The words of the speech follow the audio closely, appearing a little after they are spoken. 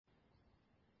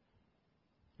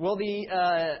Well,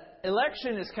 the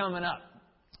election is coming up.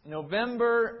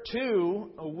 November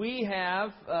 2, we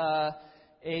have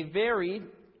a very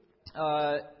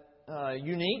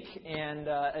unique and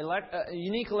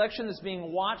unique election that's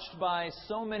being watched by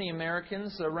so many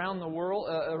Americans around the world,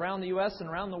 around the U.S. and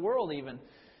around the world even.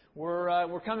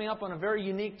 We're coming up on a very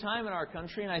unique time in our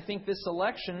country, and I think this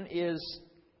election is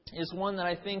one that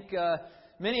I think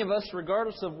many of us,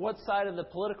 regardless of what side of the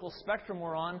political spectrum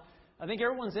we're on, I think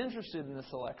everyone's interested in this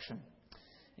election.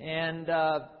 And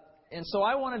so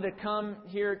I wanted to come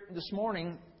here this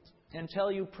morning and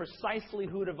tell you precisely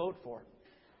who to vote for.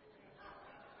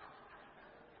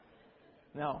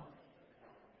 No.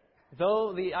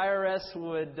 Though the IRS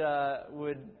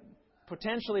would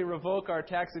potentially revoke our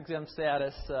tax-exempt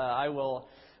status,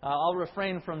 I'll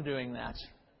refrain from doing that.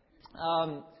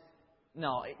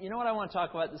 No. You know what I want to talk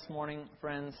about this morning,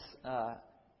 friends?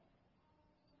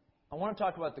 I want to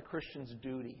talk about the Christian's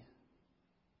duty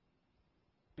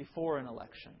before an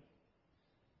election,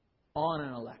 on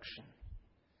an election,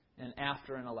 and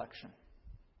after an election.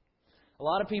 A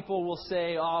lot of people will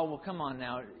say, oh, well, come on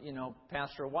now,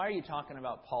 Pastor, why are you talking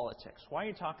about politics? Why are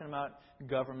you talking about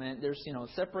government? There's,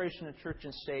 separation of church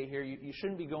and state here. You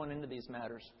shouldn't be going into these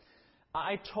matters.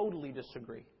 I totally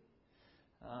disagree.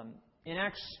 In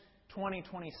Acts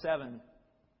 20:27,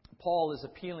 Paul is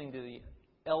appealing to the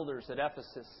elders at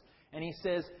Ephesus, and he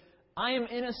says, I am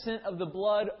innocent of the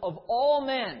blood of all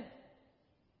men.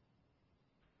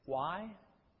 Why?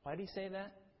 Why did he say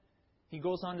that? He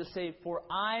goes on to say, for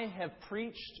I have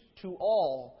preached to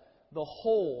all the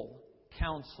whole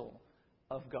counsel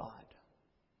of God.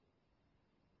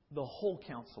 The whole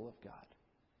counsel of God.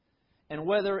 And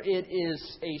whether it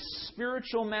is a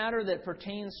spiritual matter that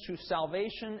pertains to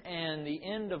salvation and the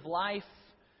end of life,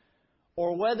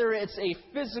 or whether it's a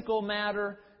physical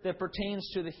matter that pertains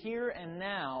to the here and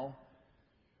now,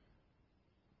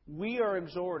 we are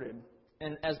exhorted,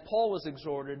 and as Paul was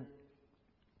exhorted,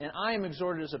 and I am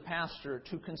exhorted as a pastor,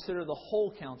 to consider the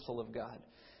whole counsel of God.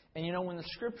 And when the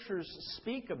Scriptures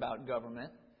speak about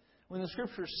government, when the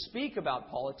Scriptures speak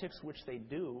about politics, which they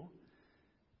do,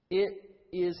 it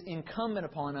is incumbent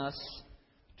upon us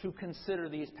to consider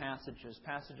these passages.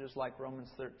 Passages like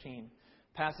Romans 13.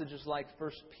 Passages like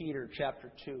 1 Peter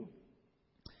chapter 2.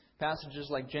 Passages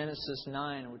like Genesis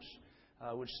 9,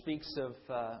 which speaks of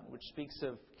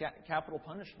capital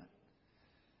punishment.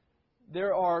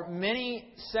 There are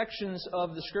many sections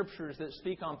of the Scriptures that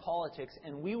speak on politics,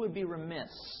 and we would be remiss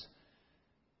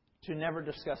to never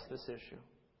discuss this issue.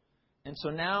 And so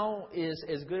now is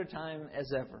as good a time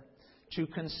as ever to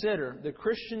consider the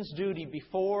Christian's duty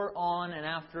before, on, and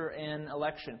after an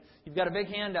election. You've got a big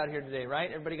handout here today,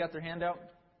 right? Everybody got their handout?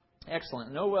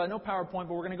 Excellent. No PowerPoint,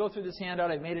 but we're going to go through this handout.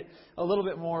 I've made it a little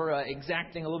bit more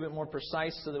exacting, a little bit more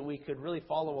precise so that we could really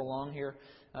follow along here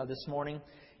this morning.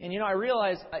 And I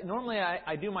realize normally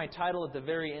I do my title at the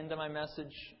very end of my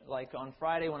message, like on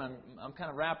Friday when I'm kind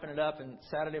of wrapping it up, and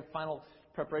Saturday final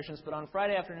preparations. But on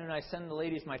Friday afternoon I send the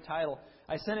ladies my title.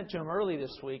 I sent it to them early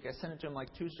this week. I sent it to them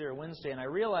like Tuesday or Wednesday, and I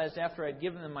realized after I'd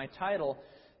given them my title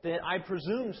that I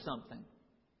presumed something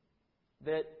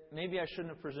that maybe I shouldn't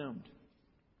have presumed.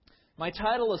 My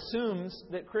title assumes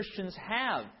that Christians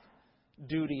have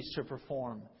duties to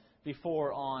perform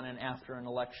before, on, and after an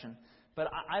election. But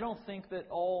I don't think that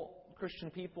all Christian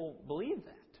people believe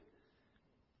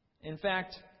that. In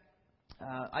fact,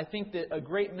 I think that a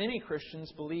great many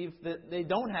Christians believe that they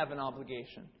don't have an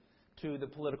obligation to the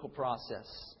political process.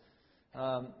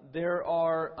 There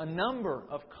are a number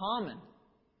of common,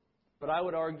 but I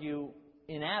would argue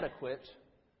inadequate,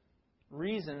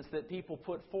 reasons that people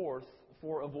put forth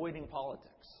for avoiding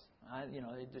politics.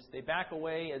 They back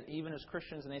away, even as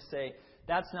Christians, and they say,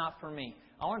 that's not for me.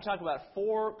 I want to talk about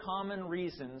 4 common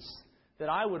reasons that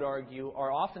I would argue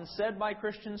are often said by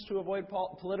Christians to avoid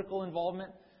political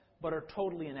involvement, but are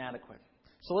totally inadequate.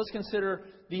 So let's consider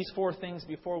these 4 things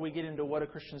before we get into what a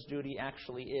Christian's duty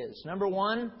actually is. Number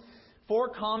 1, 4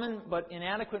 common but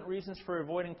inadequate reasons for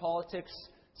avoiding politics.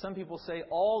 Some people say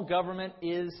all government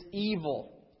is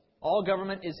evil. All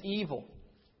government is evil.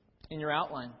 In your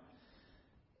outline.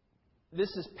 This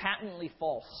is patently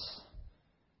false.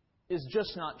 Is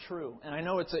just not true. And I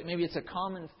know maybe it's a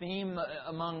common theme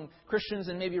among Christians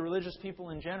and maybe religious people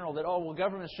in general that,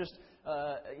 government's just,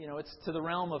 it's to the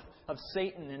realm of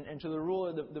Satan and to the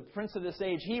ruler, the prince of this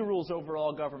age. He rules over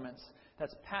all governments.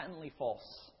 That's patently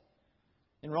false.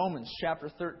 In Romans chapter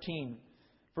 13,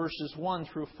 verses 1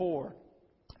 through 4,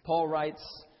 Paul writes,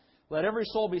 let every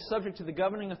soul be subject to the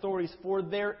governing authorities, for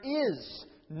there is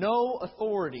no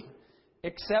authority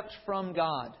except from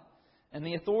God, and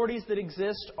the authorities that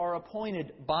exist are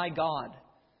appointed by God.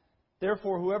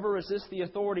 Therefore, whoever resists the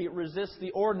authority resists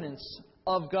the ordinance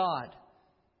of God.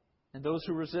 And those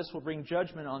who resist will bring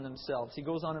judgment on themselves. He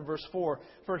goes on in verse 4.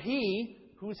 For he,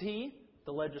 who's he?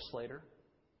 The legislator.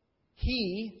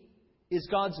 He is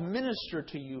God's minister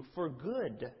to you for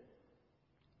good.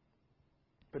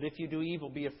 But if you do evil,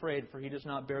 be afraid, for he does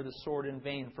not bear the sword in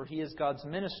vain. For he is God's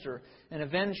minister, an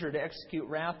avenger to execute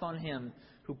wrath on him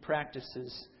who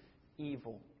practices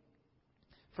evil.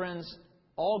 Friends,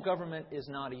 all government is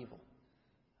not evil.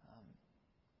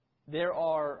 There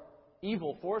are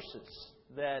evil forces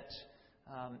that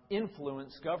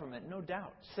influence government, no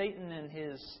doubt. Satan and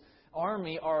his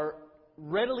army are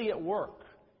readily at work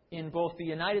in both the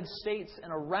United States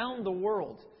and around the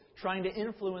world, trying to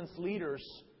influence leaders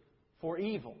for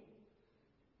evil.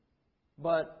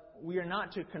 But we are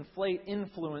not to conflate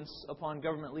influence upon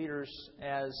government leaders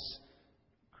as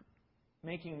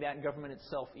making that government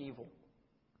itself evil.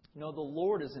 No, the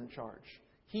Lord is in charge.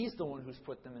 He's the one who's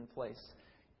put them in place.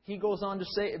 Paul goes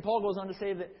on to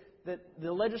say that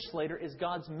the legislator is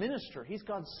God's minister. He's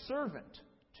God's servant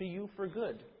to you for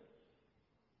good.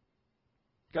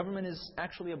 Government is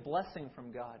actually a blessing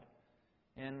from God.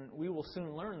 And we will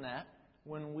soon learn that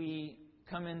when we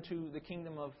come into the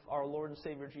kingdom of our Lord and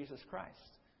Savior Jesus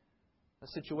Christ. A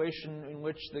situation in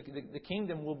which the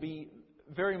kingdom will be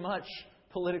very much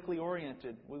politically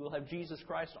oriented. We will have Jesus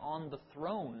Christ on the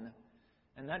throne,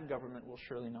 and that government will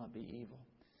surely not be evil.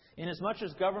 Inasmuch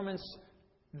as governments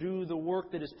do the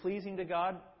work that is pleasing to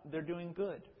God, they're doing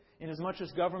good. Inasmuch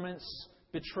as governments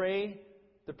betray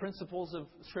the principles of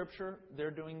Scripture,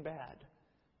 they're doing bad.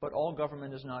 But all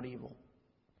government is not evil.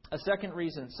 A second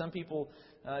reason some people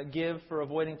give for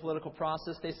avoiding political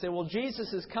process, they say, well,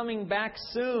 Jesus is coming back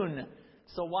soon,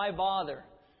 so why bother?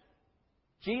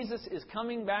 Jesus is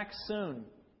coming back soon,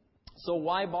 so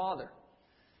why bother?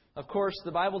 Of course,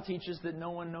 the Bible teaches that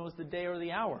no one knows the day or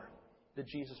the hour that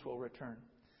Jesus will return.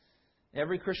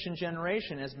 Every Christian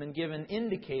generation has been given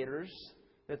indicators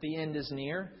that the end is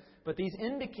near, but these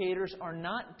indicators are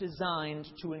not designed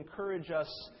to encourage us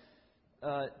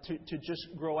to just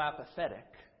grow apathetic.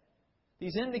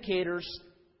 These indicators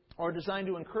are designed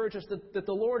to encourage us that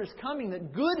the Lord is coming,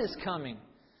 that good is coming.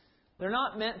 They're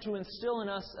not meant to instill in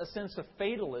us a sense of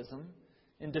fatalism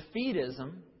and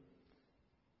defeatism.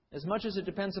 As much as it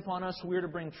depends upon us, we are to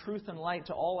bring truth and light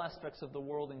to all aspects of the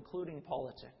world, including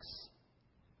politics.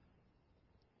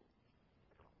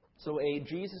 So a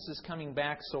Jesus is coming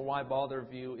back, so why bother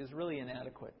view is really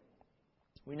inadequate.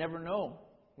 We never know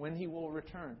when He will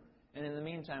return. And in the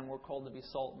meantime, we're called to be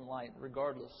salt and light,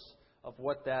 regardless of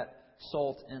what that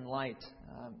salt and light,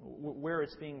 where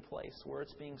it's being placed, where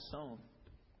it's being sown.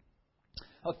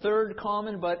 A third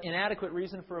common but inadequate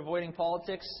reason for avoiding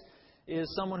politics is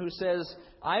someone who says,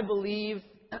 I believe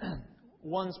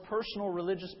one's personal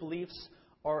religious beliefs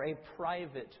are a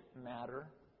private matter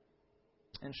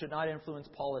and should not influence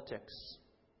politics.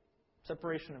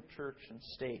 Separation of church and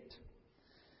state.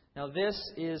 Now this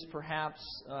is perhaps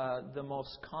the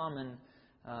most common,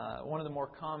 one of the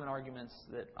more common arguments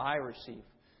that I receive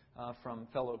from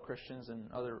fellow Christians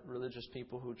and other religious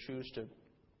people who choose to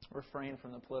refrain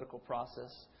from the political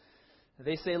process.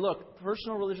 They say, look,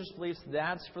 personal religious beliefs,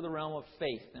 that's for the realm of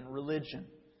faith and religion.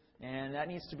 And that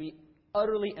needs to be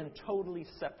utterly and totally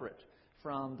separate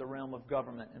from the realm of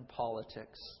government and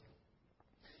politics.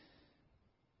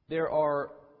 There are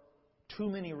too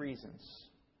many reasons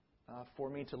for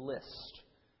me to list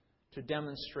to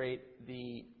demonstrate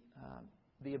the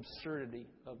absurdity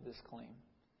of this claim.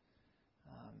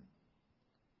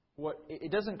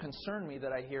 It doesn't concern me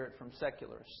that I hear it from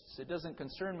secularists. It doesn't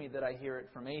concern me that I hear it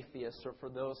from atheists or for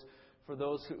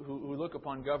those who look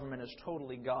upon government as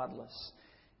totally godless.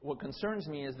 What concerns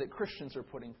me is that Christians are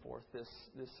putting forth this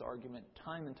argument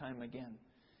time and time again.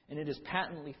 And it is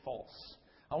patently false.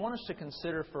 I want us to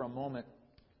consider for a moment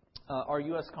our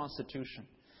U.S. Constitution.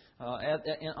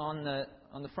 On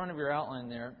the front of your outline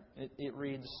there, it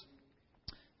reads,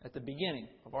 at the beginning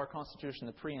of our Constitution,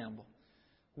 the preamble,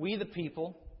 we the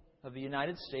people of the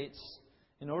United States,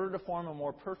 in order to form a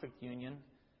more perfect union,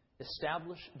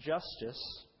 establish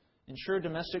justice, ensure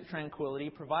domestic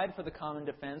tranquility, provide for the common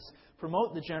defense,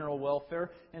 promote the general welfare,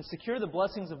 and secure the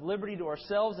blessings of liberty to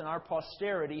ourselves and our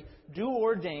posterity, do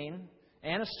ordain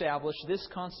and establish this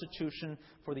Constitution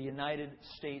for the United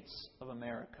States of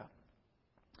America.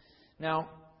 Now,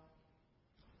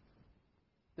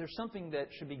 there's something that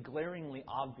should be glaringly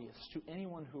obvious to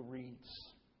anyone who reads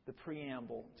the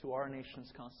preamble to our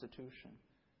nation's Constitution.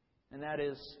 And that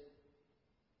is,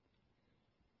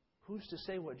 who's to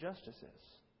say what justice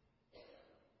is?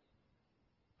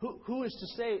 Who is to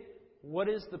say what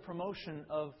is the promotion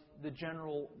of the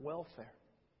general welfare?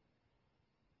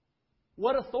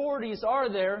 What authorities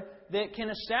are there that can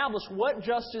establish what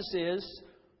justice is,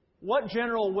 what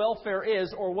general welfare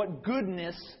is, or what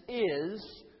goodness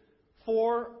is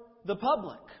for the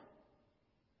public?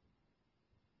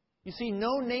 You see,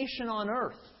 no nation on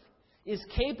earth is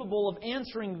capable of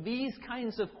answering these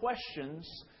kinds of questions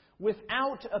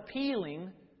without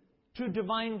appealing to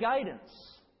divine guidance.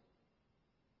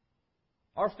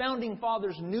 Our founding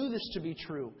fathers knew this to be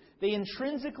true. They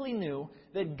intrinsically knew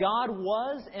that God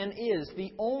was and is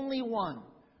the only one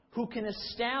who can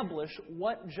establish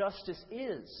what justice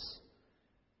is.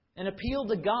 An appeal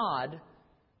to God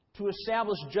to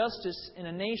establish justice in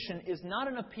a nation is not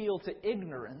an appeal to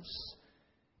ignorance,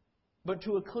 but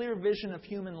to a clear vision of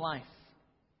human life.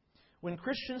 When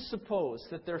Christians suppose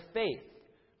that their faith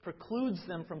precludes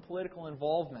them from political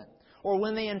involvement, or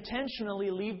when they intentionally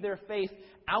leave their faith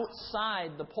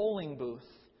outside the polling booth,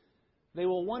 they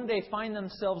will one day find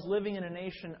themselves living in a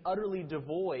nation utterly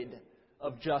devoid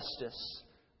of justice,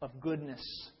 of goodness,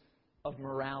 of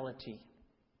morality.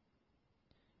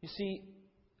 You see,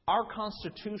 our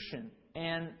Constitution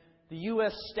and the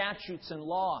U.S. statutes and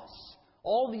laws,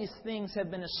 all these things have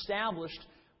been established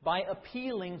by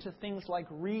appealing to things like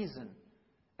reason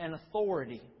and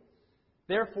authority.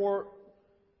 Therefore,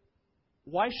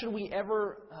 why should we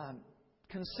ever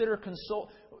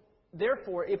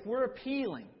Therefore, if we're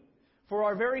appealing for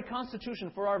our very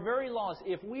Constitution, for our very laws,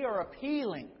 if we are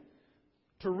appealing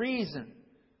to reason,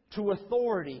 to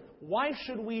authority, why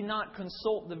should we not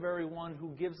consult the very one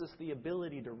who gives us the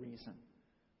ability to reason,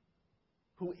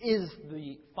 who is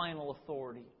the final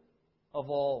authority of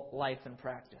all life and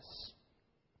practice?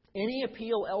 Any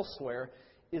appeal elsewhere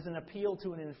is an appeal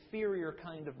to an inferior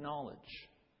kind of knowledge.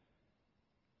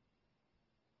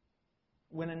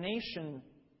 When a nation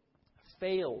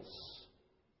fails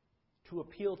to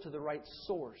appeal to the right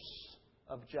source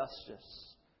of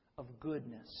justice, of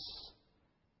goodness,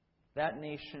 that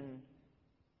nation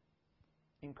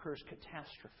incurs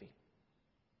catastrophe.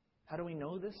 How do we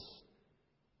know this?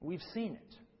 We've seen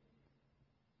it.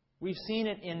 We've seen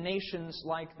it in nations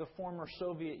like the former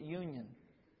Soviet Union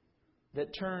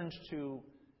that turned to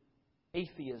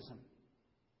atheism,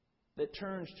 that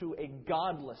turned to a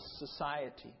godless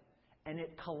society, and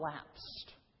it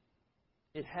collapsed.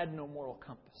 It had no moral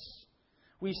compass.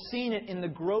 We've seen it in the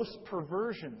gross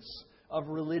perversions of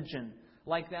religion,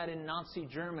 like that in Nazi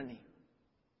Germany,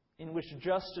 in which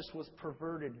justice was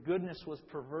perverted, goodness was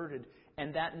perverted,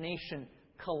 and that nation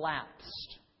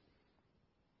collapsed.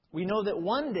 We know that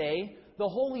one day the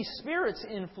Holy Spirit's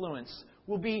influence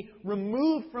will be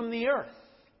removed from the earth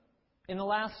in the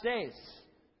last days,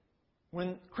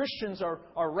 when Christians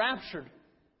are raptured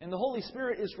and the Holy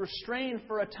Spirit is restrained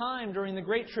for a time during the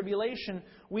Great Tribulation.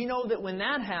 We know that when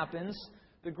that happens,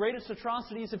 the greatest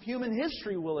atrocities of human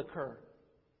history will occur.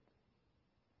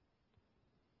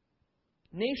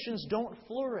 Nations don't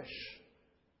flourish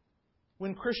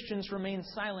when Christians remain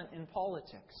silent in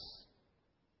politics.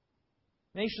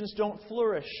 Nations don't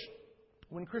flourish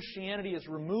when Christianity is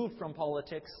removed from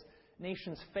politics.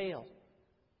 Nations fail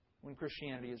when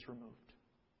Christianity is removed.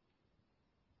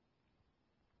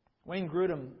 Wayne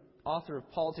Grudem, author of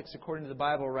Politics According to the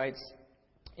Bible, writes,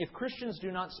 "If Christians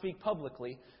do not speak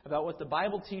publicly about what the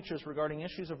Bible teaches regarding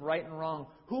issues of right and wrong,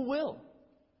 who will?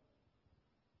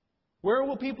 Where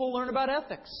will people learn about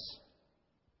ethics?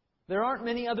 There aren't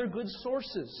many other good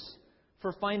sources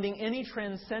for finding any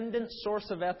transcendent source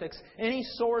of ethics, any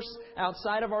source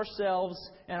outside of ourselves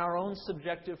and our own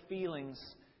subjective feelings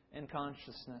and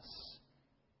consciousness."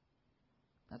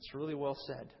 That's really well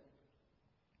said.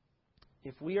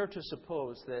 If we are to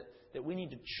suppose that we need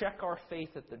to check our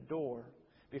faith at the door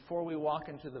before we walk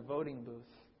into the voting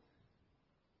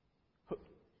booth,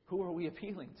 who are we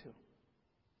appealing to?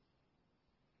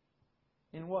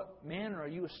 In what manner are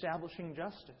you establishing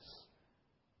justice?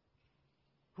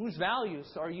 Whose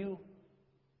values are you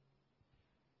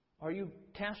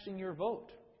casting your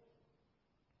vote?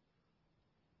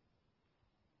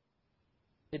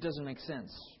 It doesn't make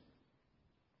sense.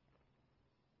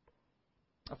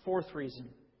 A fourth reason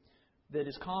that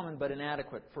is common but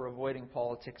inadequate for avoiding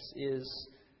politics is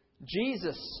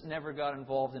Jesus never got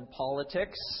involved in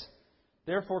politics.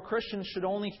 Therefore, Christians should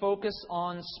only focus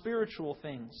on spiritual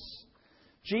things.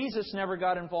 Jesus never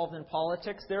got involved in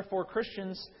politics. Therefore,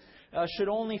 Christians should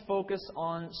only focus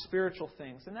on spiritual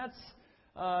things. And that's,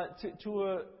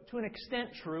 to an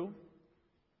extent, true.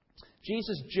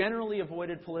 Jesus generally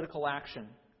avoided political action,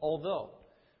 although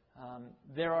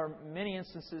there are many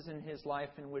instances in His life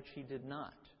in which He did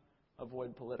not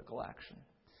avoid political action.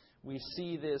 We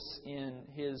see this in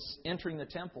His entering the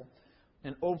temple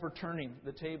and overturning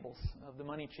the tables of the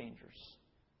money changers.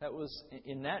 That was,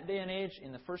 in that day and age,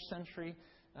 in the first century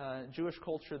Jewish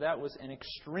culture, that was an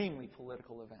extremely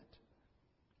political event.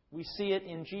 We see it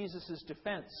in Jesus'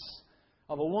 defense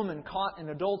of a woman caught in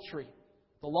adultery.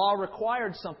 The law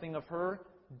required something of her,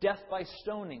 death by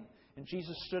stoning. And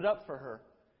Jesus stood up for her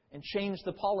and changed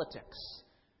the politics.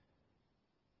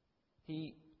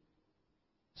 He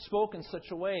spoke in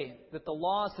such a way that the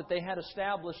laws that they had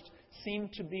established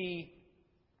seemed to be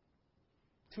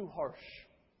too harsh,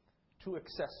 too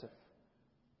excessive.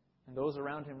 And those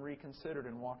around Him reconsidered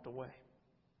and walked away.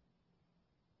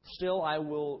 Still, I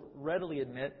will readily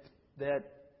admit that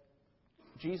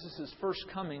Jesus' first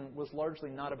coming was largely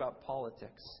not about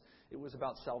politics. It was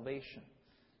about salvation.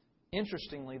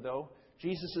 Interestingly, though,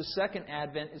 Jesus' second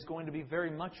advent is going to be very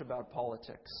much about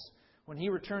politics. When He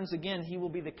returns again, He will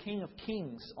be the King of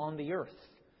Kings on the earth.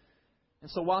 And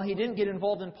so while He didn't get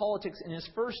involved in politics in His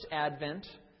first advent,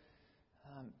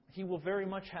 He will very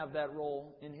much have that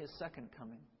role in His second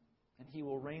coming. And He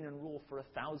will reign and rule for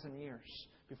 1,000 years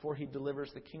before He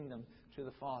delivers the kingdom to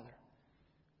the Father.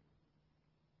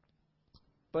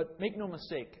 But make no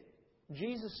mistake,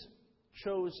 Jesus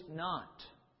chose not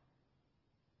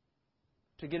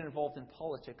to get involved in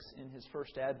politics in His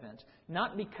first advent.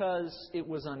 Not because it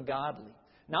was ungodly,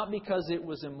 not because it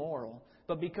was immoral,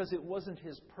 but because it wasn't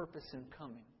His purpose in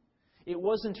coming. It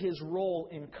wasn't His role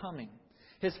in coming.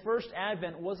 His first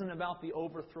advent wasn't about the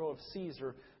overthrow of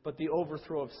Caesar, but the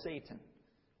overthrow of Satan.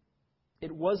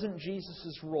 It wasn't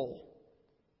Jesus' role.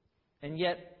 And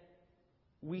yet,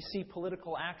 we see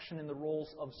political action in the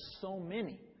roles of so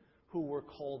many who were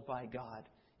called by God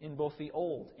in both the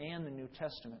Old and the New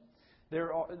Testament.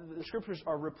 The Scriptures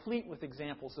are replete with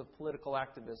examples of political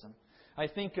activism. I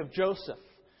think of Joseph,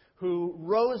 who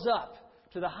rose up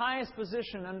to the highest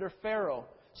position under Pharaoh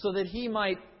so that he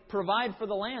might provide for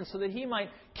the land, so that he might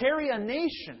carry a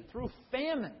nation through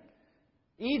famine.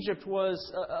 Egypt was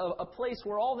a place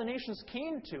where all the nations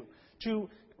came to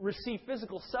receive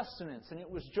physical sustenance, and it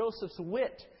was Joseph's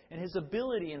wit and his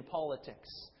ability in politics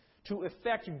to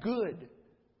effect good,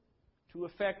 to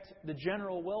effect the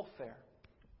general welfare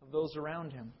of those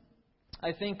around him.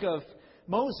 I think of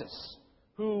Moses,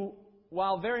 who,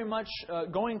 while very much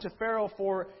going to Pharaoh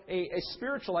for a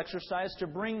spiritual exercise to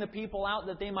bring the people out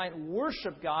that they might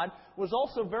worship God, was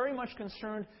also very much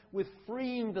concerned with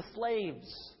freeing the slaves.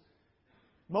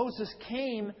 Moses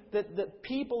came that the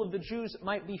people of the Jews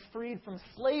might be freed from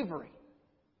slavery.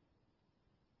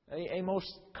 A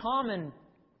most common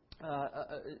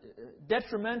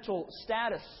detrimental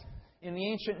status in the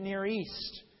ancient Near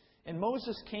East. And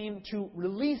Moses came to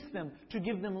release them, to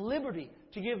give them liberty,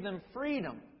 to give them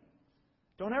freedom.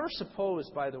 Don't ever suppose,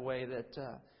 by the way,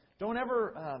 that... don't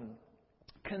ever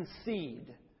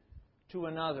concede to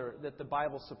another that the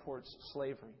Bible supports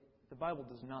slavery. The Bible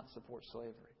does not support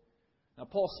slavery. Now,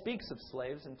 Paul speaks of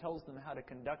slaves and tells them how to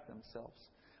conduct themselves.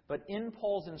 But in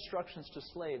Paul's instructions to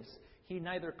slaves, he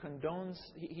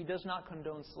does not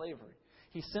condone slavery.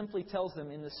 He simply tells them,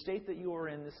 in the state that you are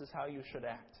in, this is how you should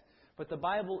act. But the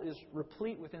Bible is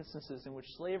replete with instances in which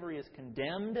slavery is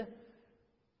condemned,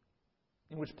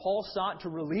 in which Paul sought to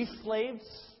release slaves,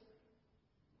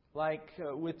 like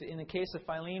in the case of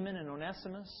Philemon and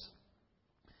Onesimus.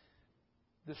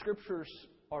 The Scriptures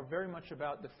are very much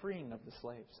about the freeing of the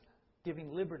slaves,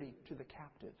 giving liberty to the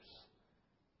captives,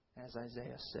 as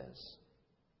Isaiah says.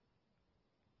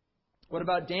 What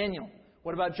about Daniel?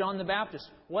 What about John the Baptist?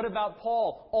 What about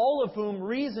Paul? All of whom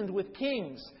reasoned with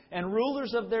kings and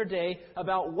rulers of their day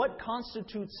about what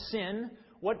constitutes sin,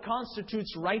 what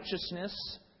constitutes righteousness,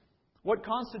 what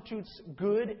constitutes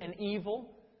good and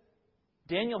evil.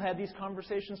 Daniel had these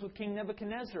conversations with King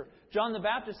Nebuchadnezzar. John the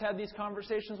Baptist had these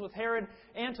conversations with Herod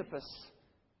Antipas.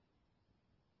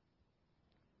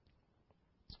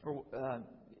 Or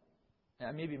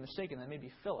I may be mistaken, that may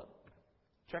be Philip.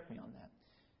 Check me on that.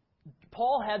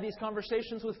 Paul had these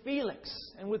conversations with Felix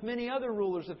and with many other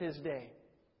rulers of his day.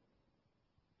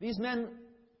 These men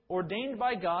ordained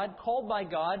by God, called by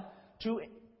God to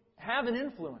have an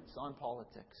influence on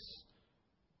politics.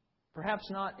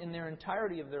 Perhaps not in their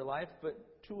entirety of their life, but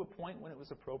to a point when it was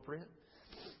appropriate.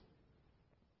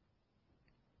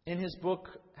 In his book,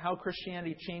 How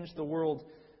Christianity Changed the World,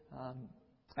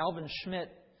 Alvin Schmidt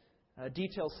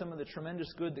details some of the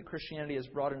tremendous good that Christianity has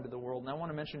brought into the world. And I want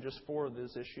to mention just 4 of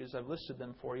those issues. I've listed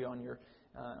them for you on your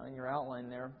outline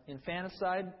there.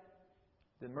 Infanticide,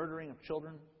 the murdering of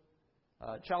children,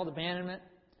 child abandonment,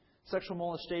 sexual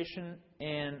molestation,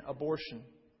 and abortion.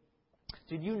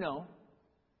 Did you know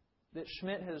that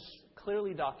Schmidt has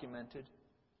clearly documented,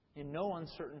 in no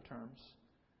uncertain terms,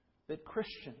 that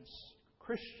Christians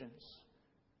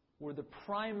were the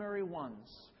primary ones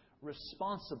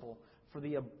responsible for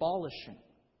the abolishing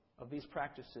of these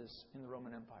practices in the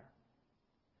Roman Empire.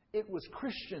 It was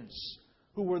Christians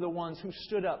who were the ones who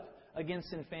stood up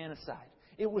against infanticide.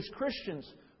 It was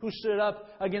Christians who stood up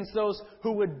against those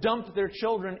who would dump their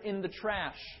children in the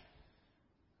trash.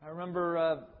 I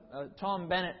remember Tom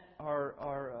Bennett,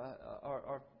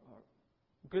 our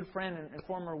good friend and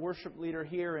former worship leader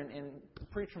here and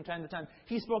preached from time to time.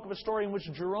 He spoke of a story in which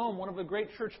Jerome, one of the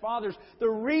great church fathers, the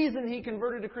reason he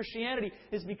converted to Christianity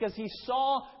is because he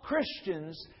saw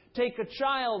Christians take a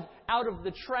child out of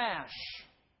the trash.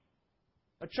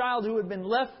 A child who had been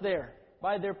left there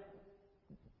by their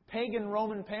pagan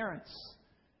Roman parents,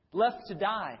 left to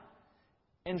die.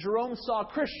 And Jerome saw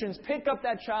Christians pick up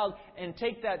that child and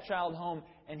take that child home,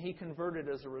 and he converted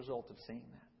as a result of seeing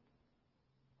that.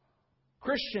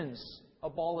 Christians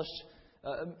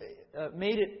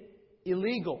made it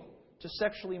illegal to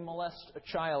sexually molest a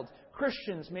child.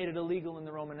 Christians made it illegal in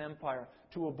the Roman Empire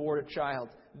to abort a child.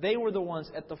 They were the ones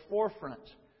at the forefront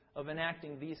of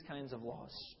enacting these kinds of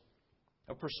laws,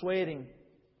 of persuading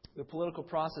the political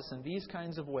process in these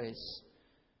kinds of ways.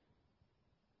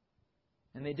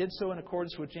 And they did so in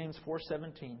accordance with James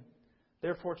 4:17.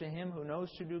 Therefore, to him who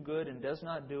knows to do good and does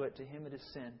not do it, to him it is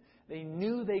sin. They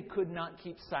knew they could not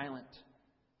keep silent.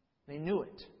 They knew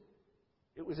it.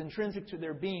 It was intrinsic to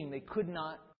their being. They could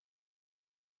not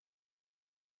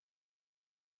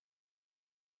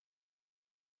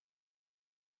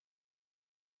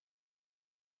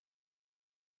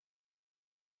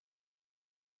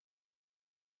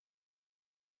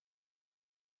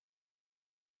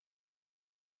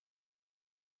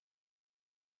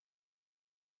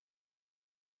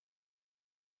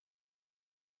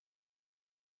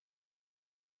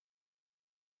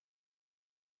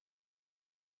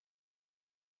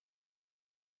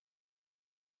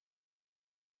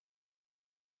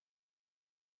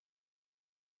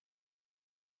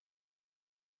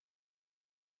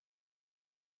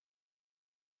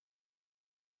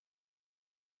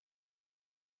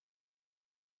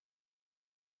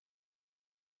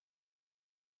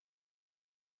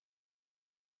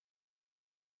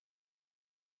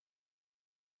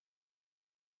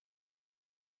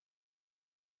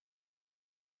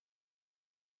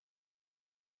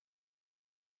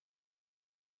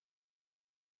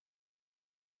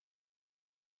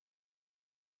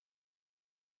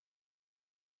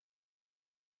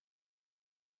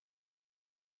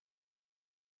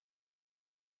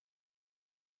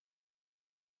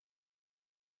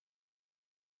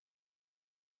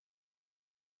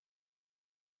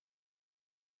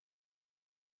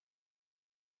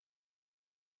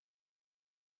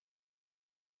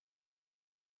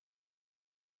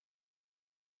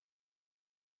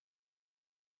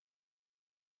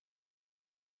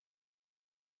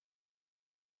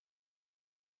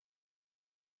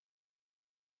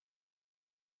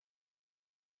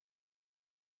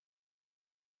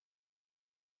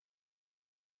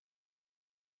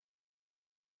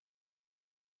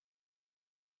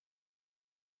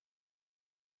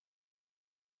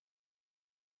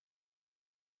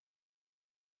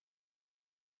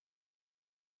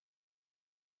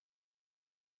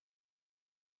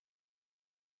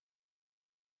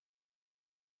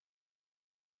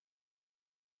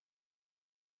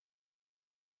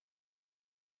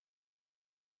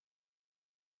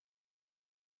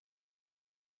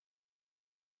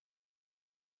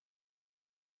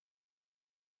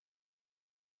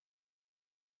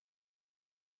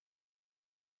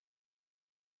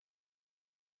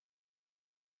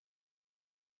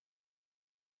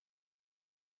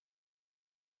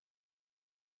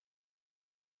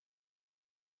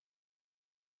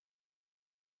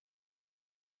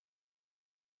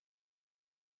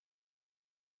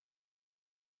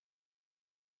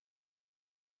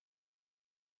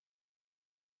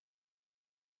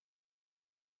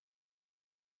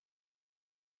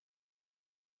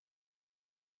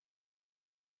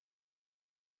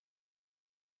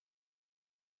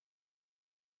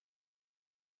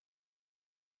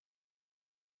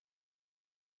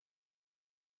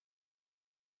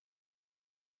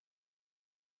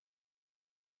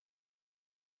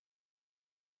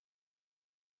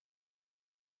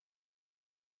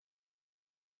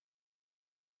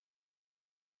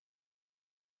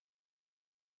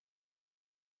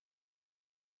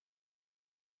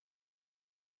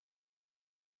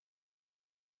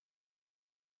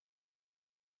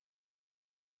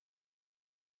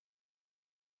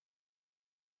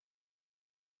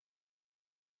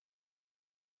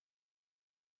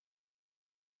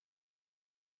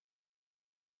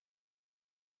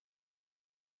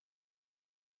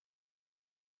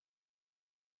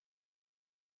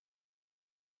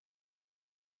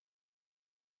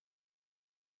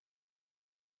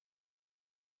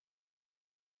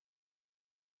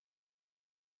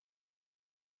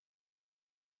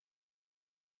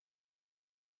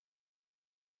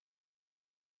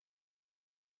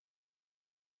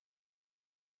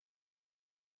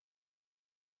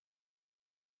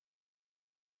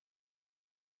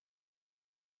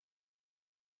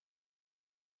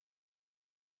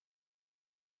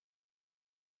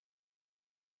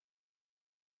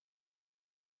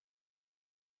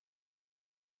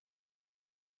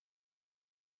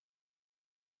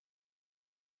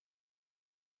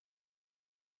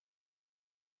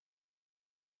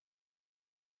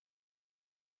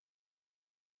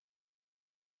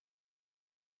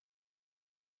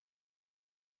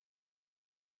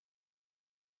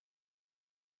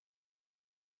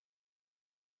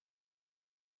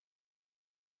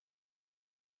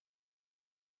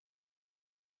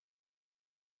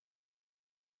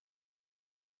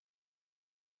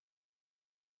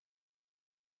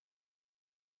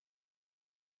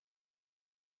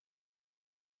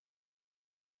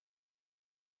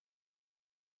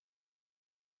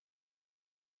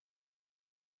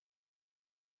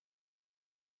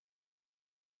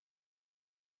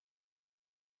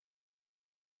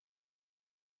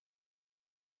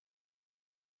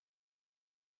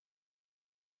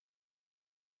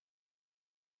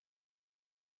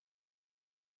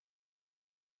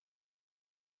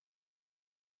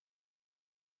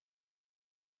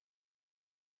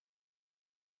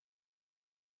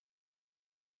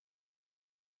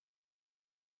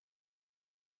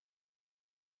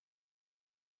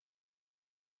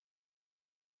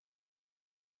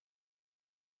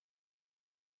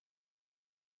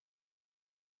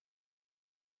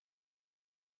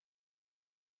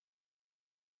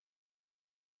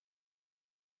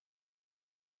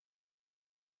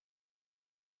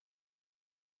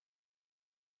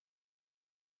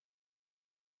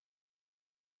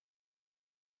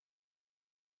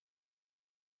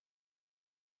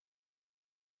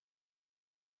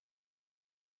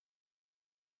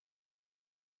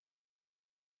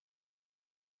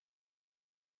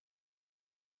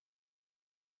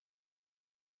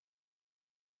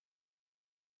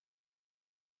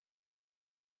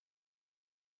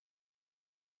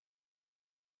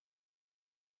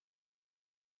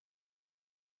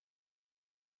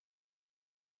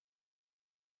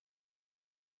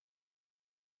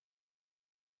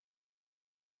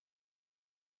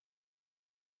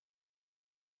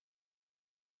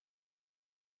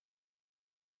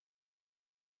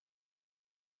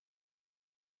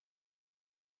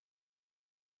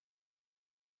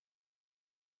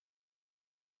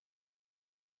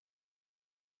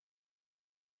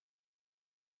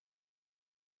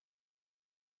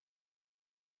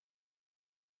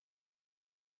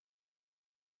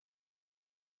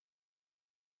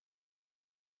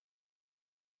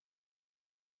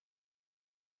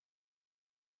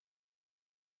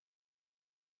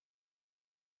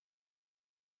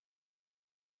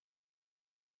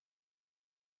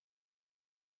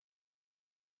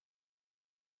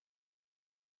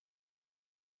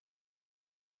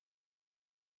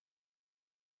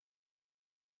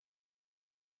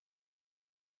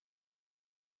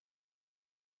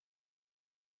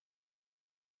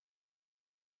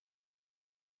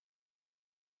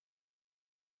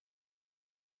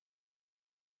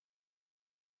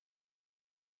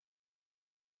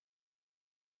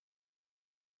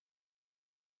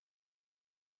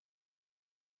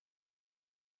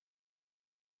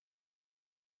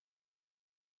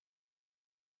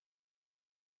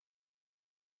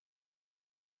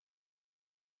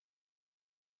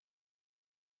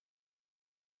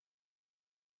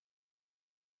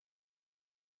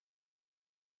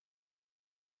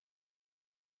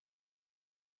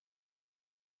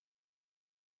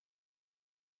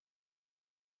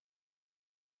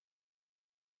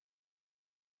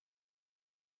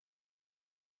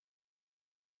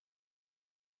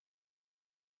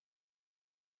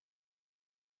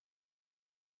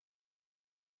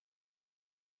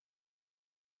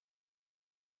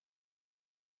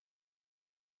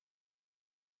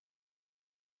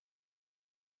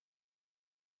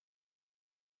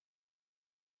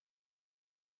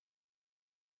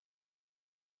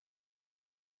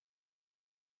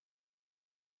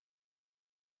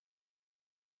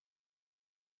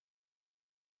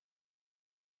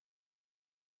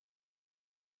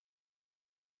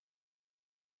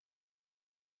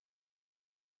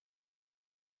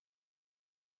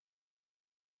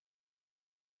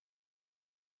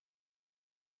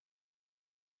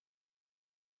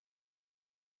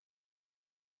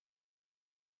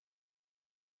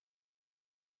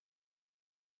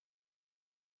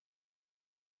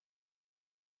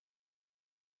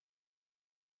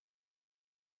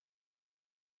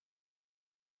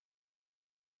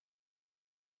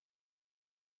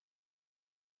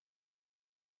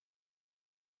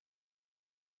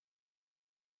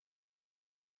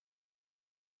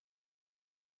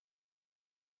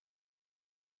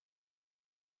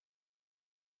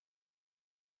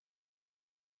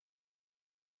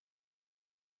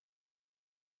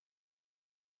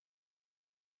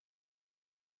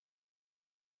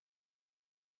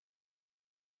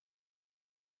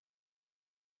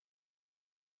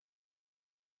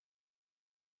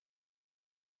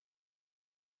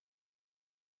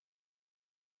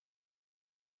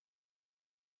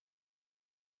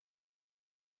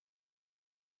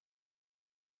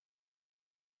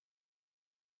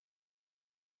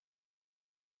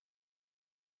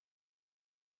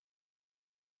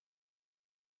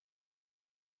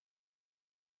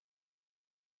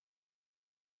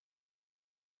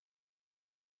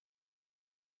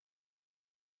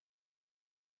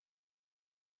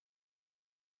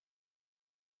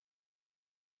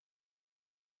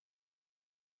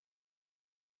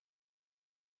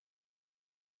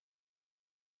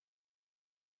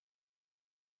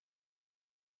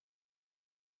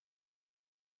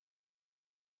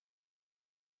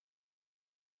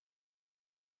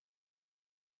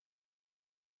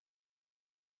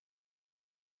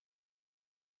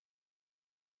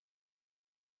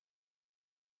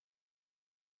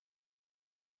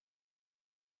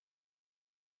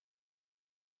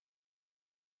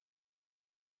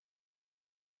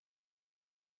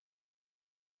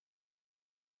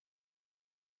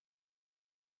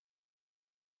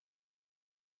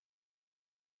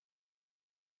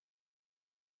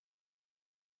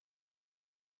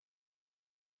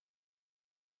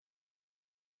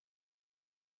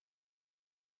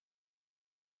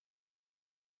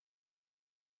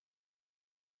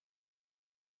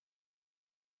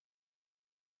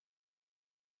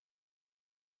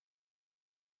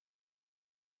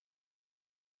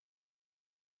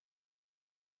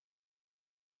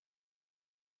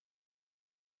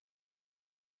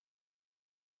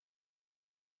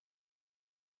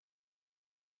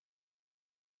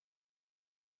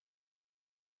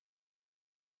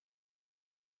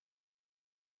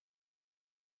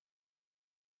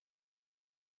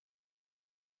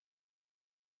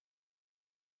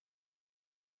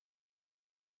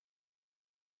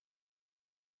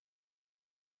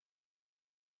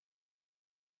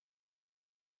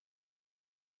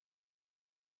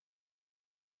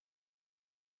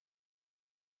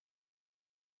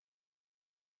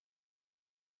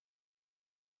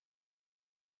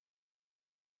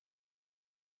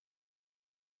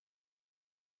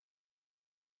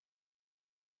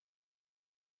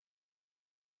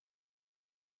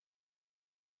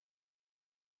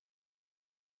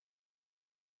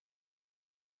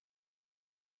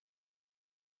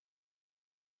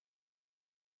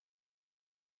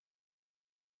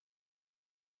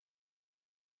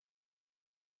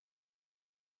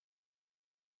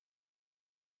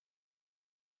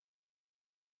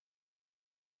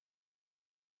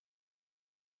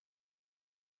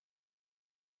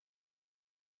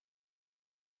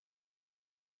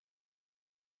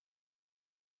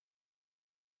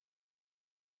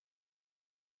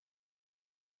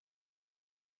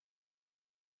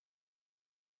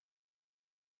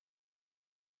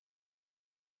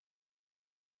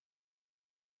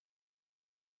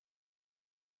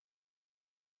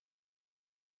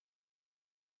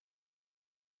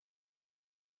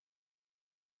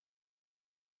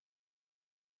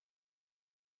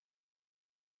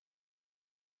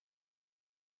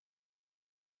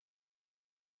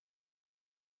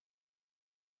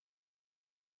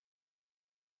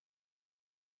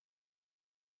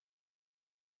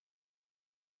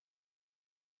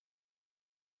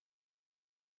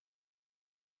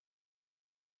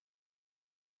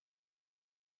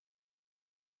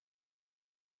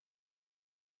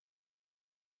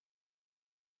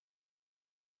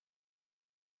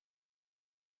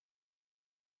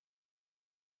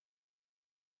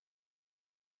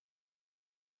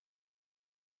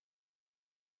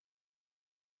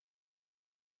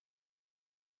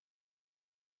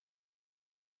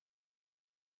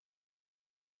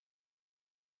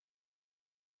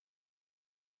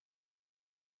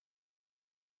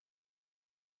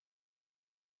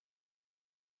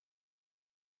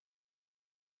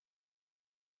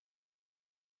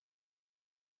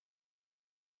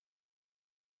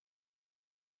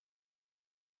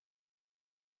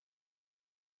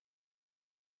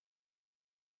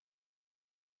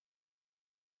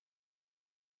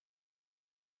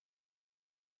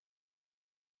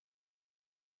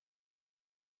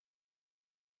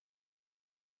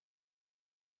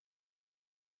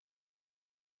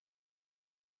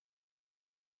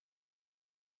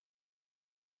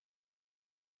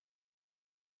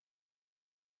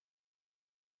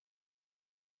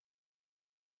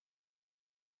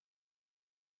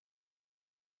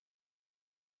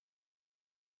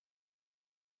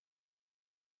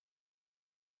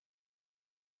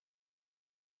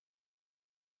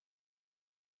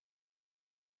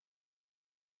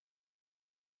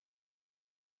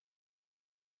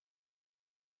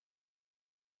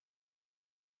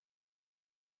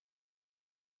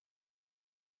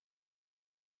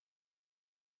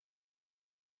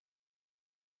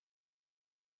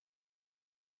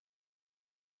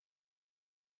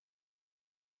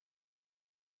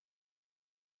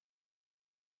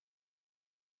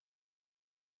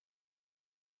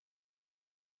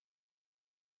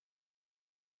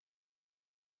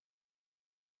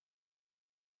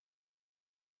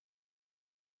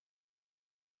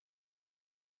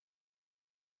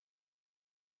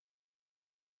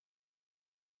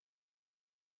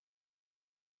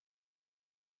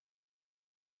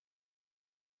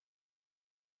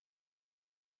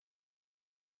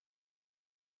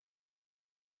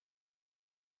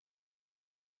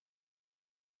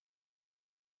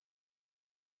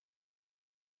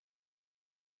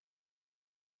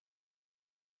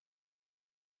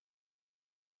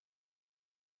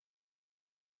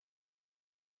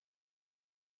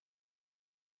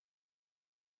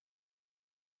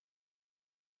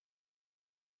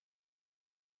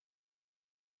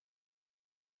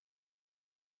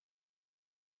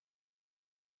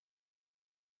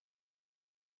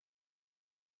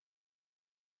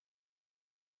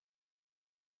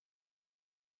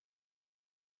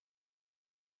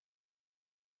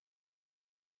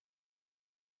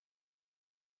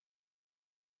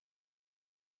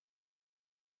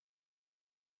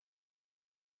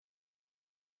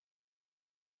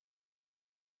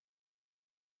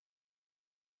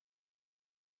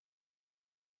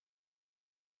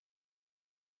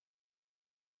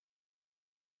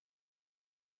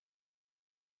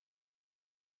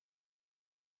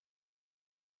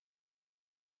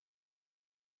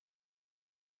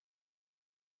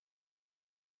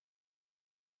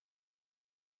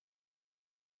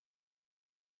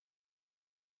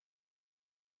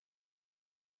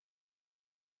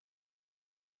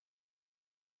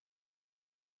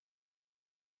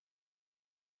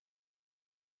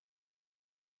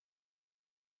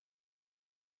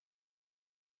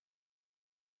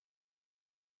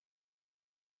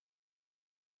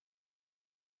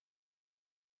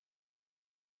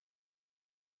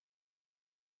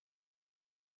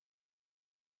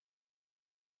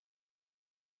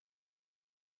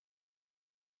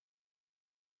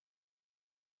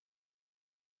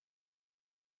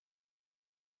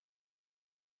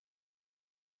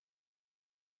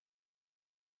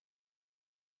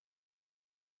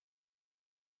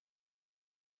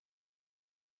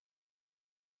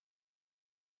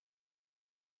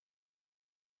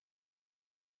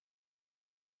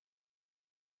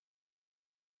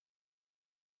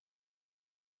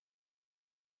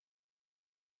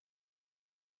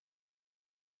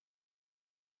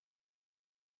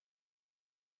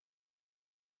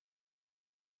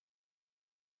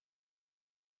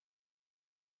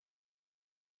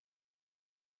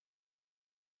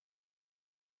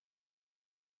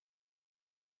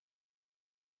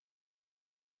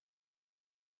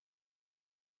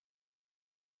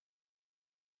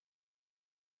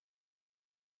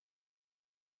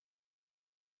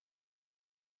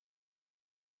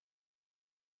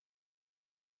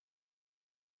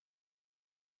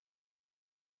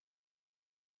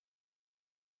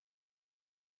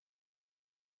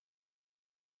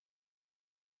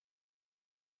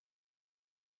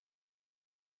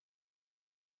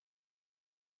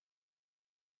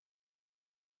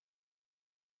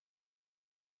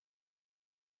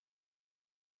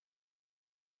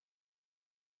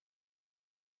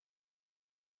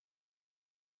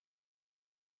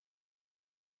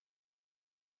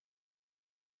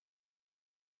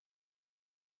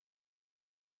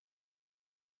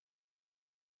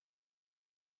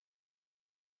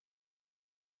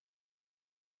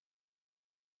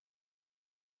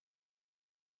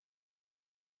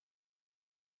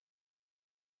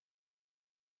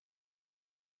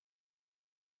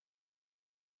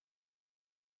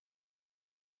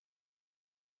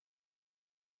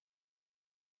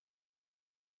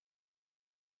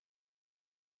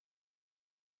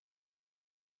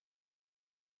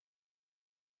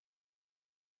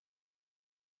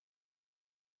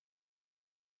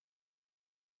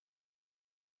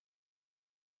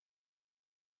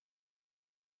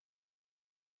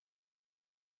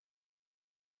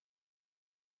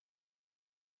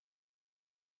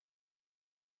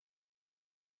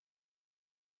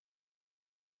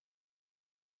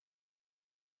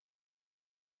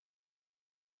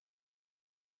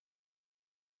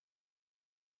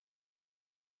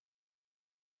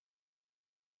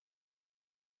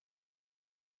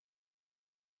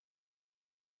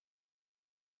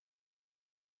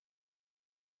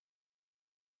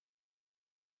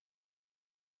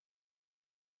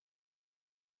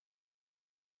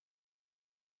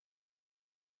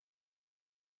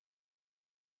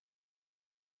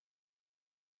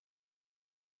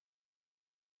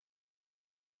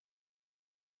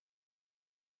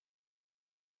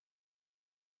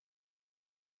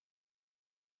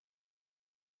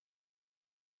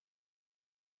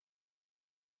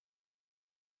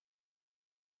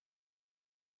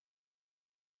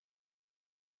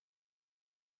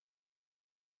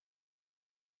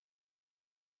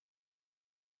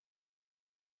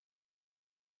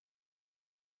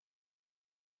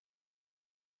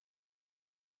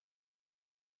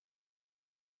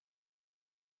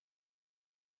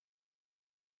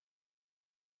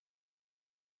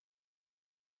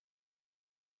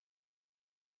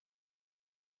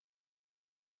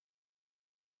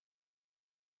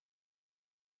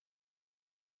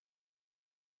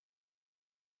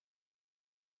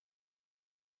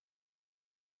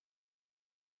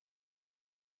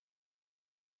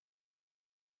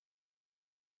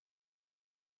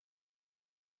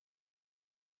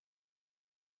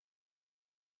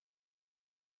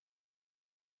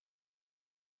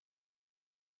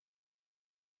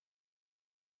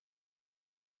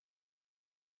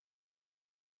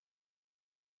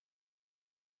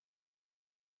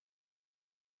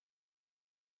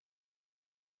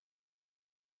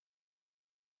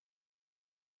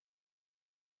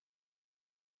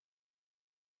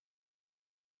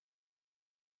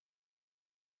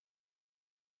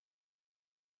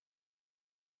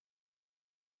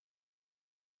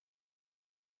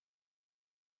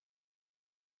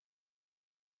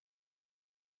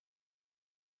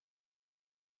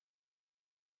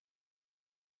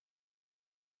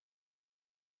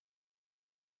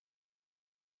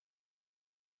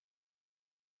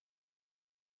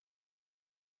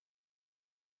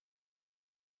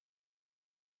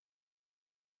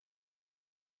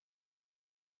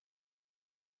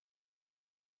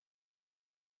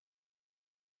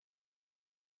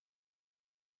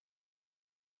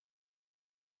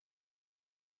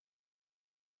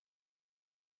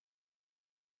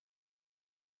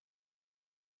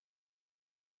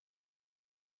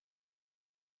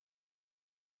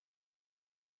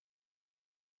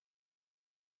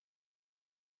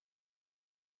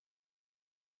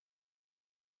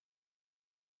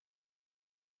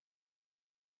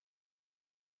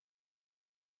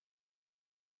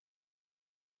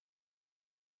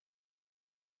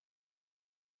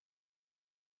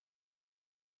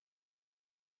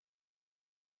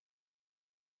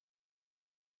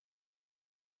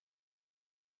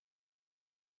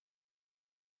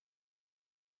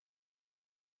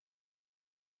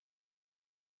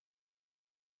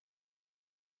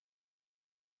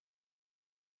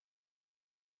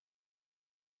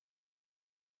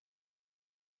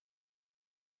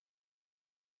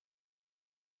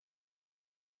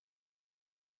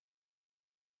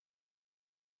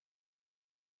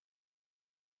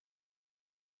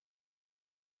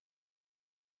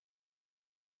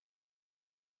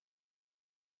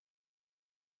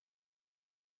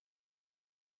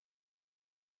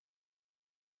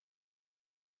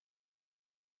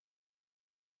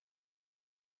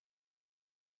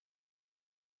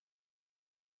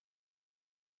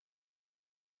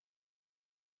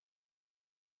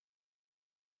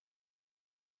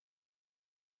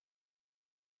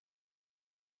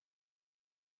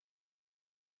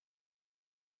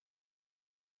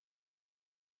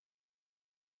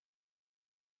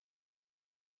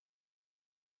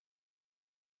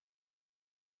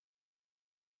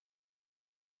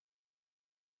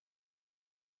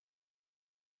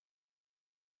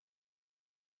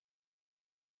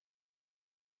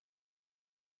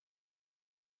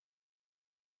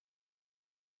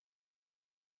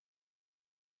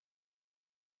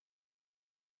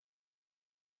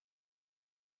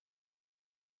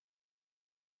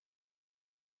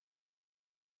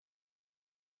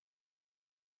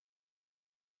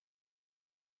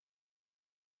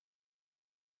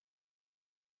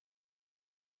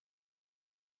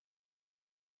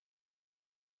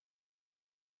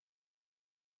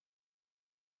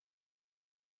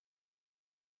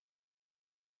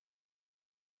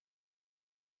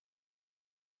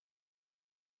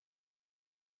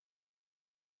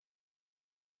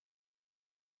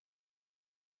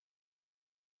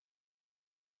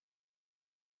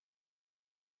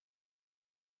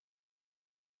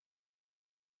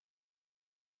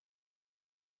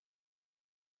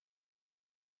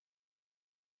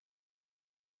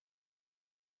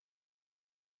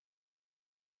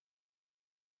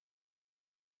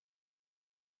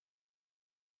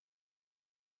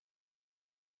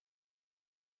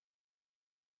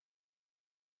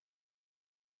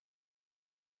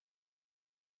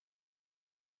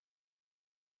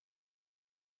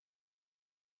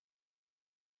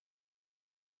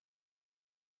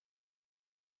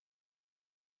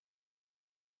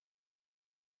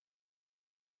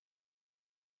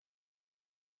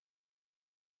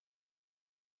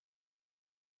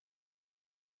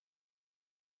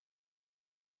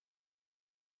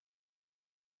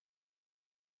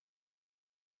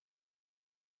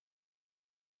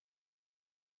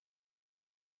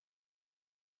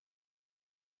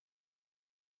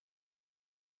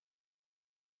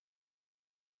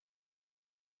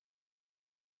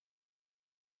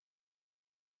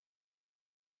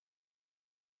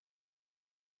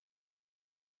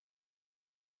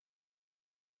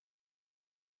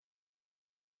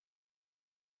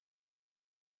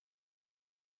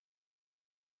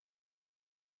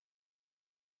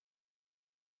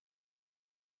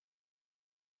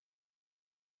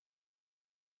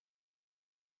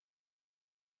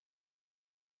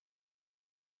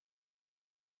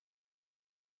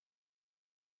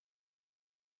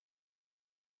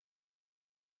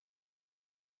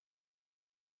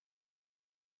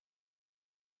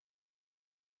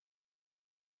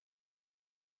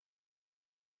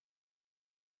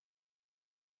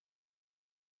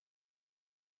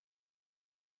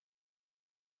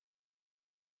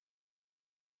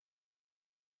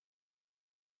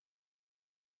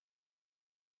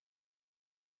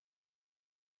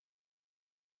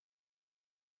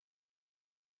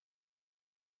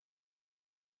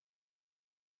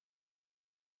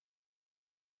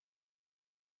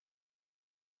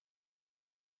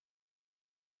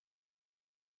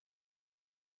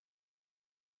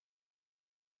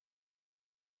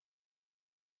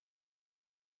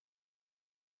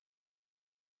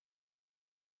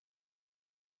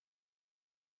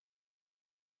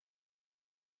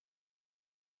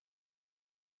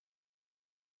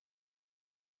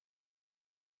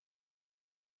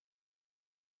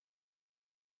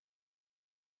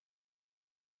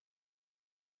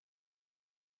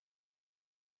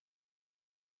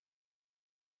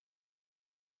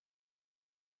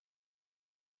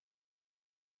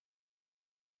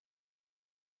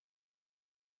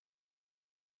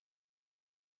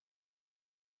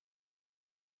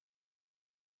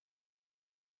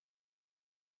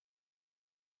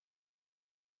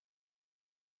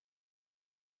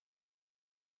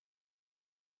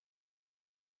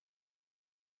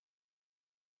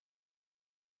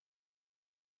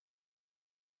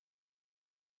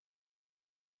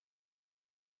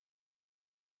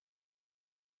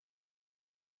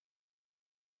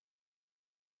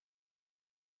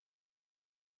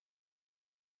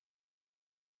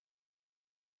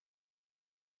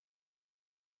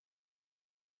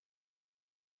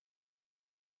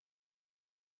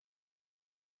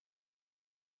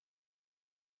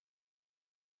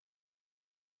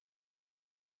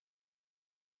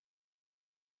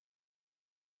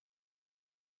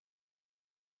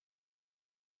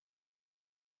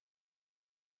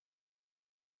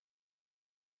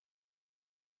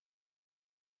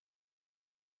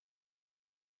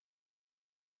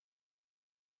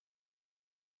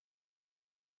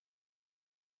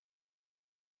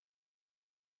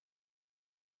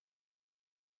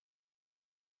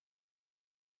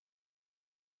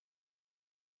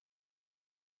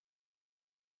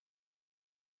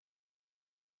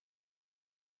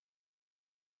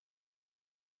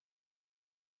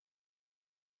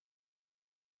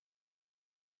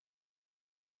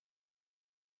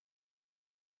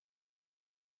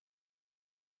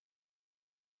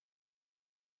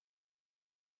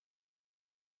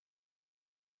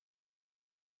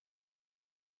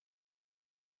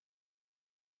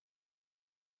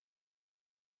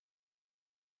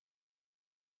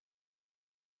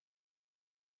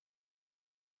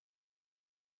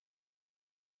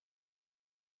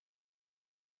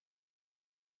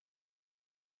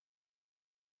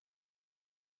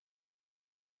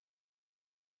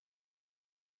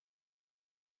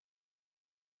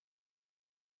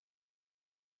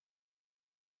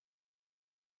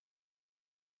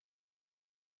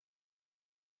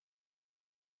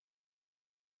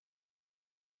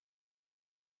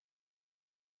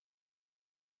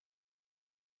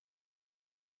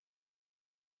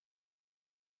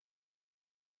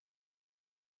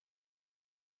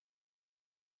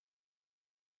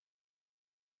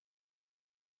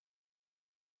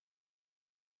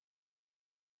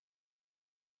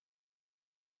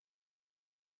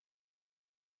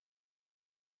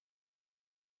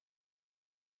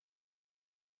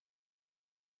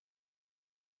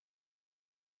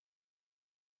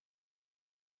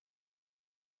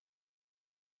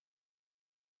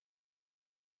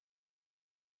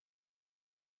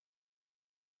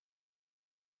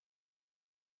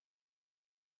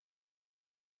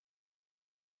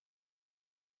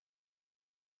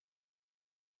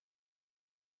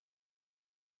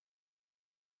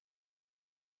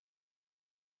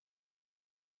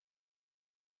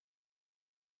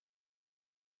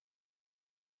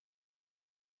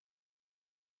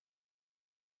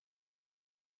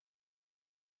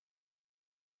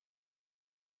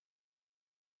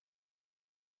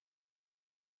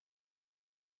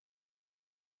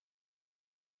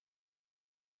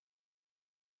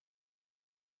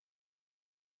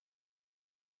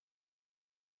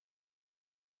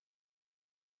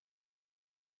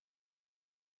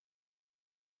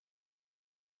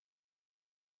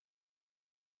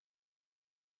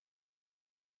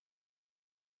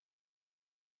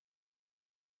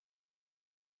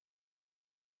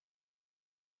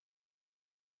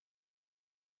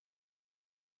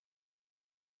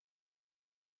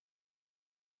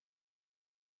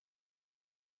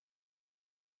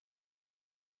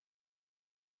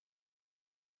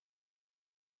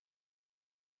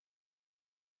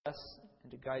us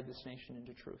and to guide this nation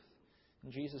into truth.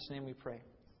 In Jesus' name we pray.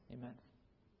 Amen.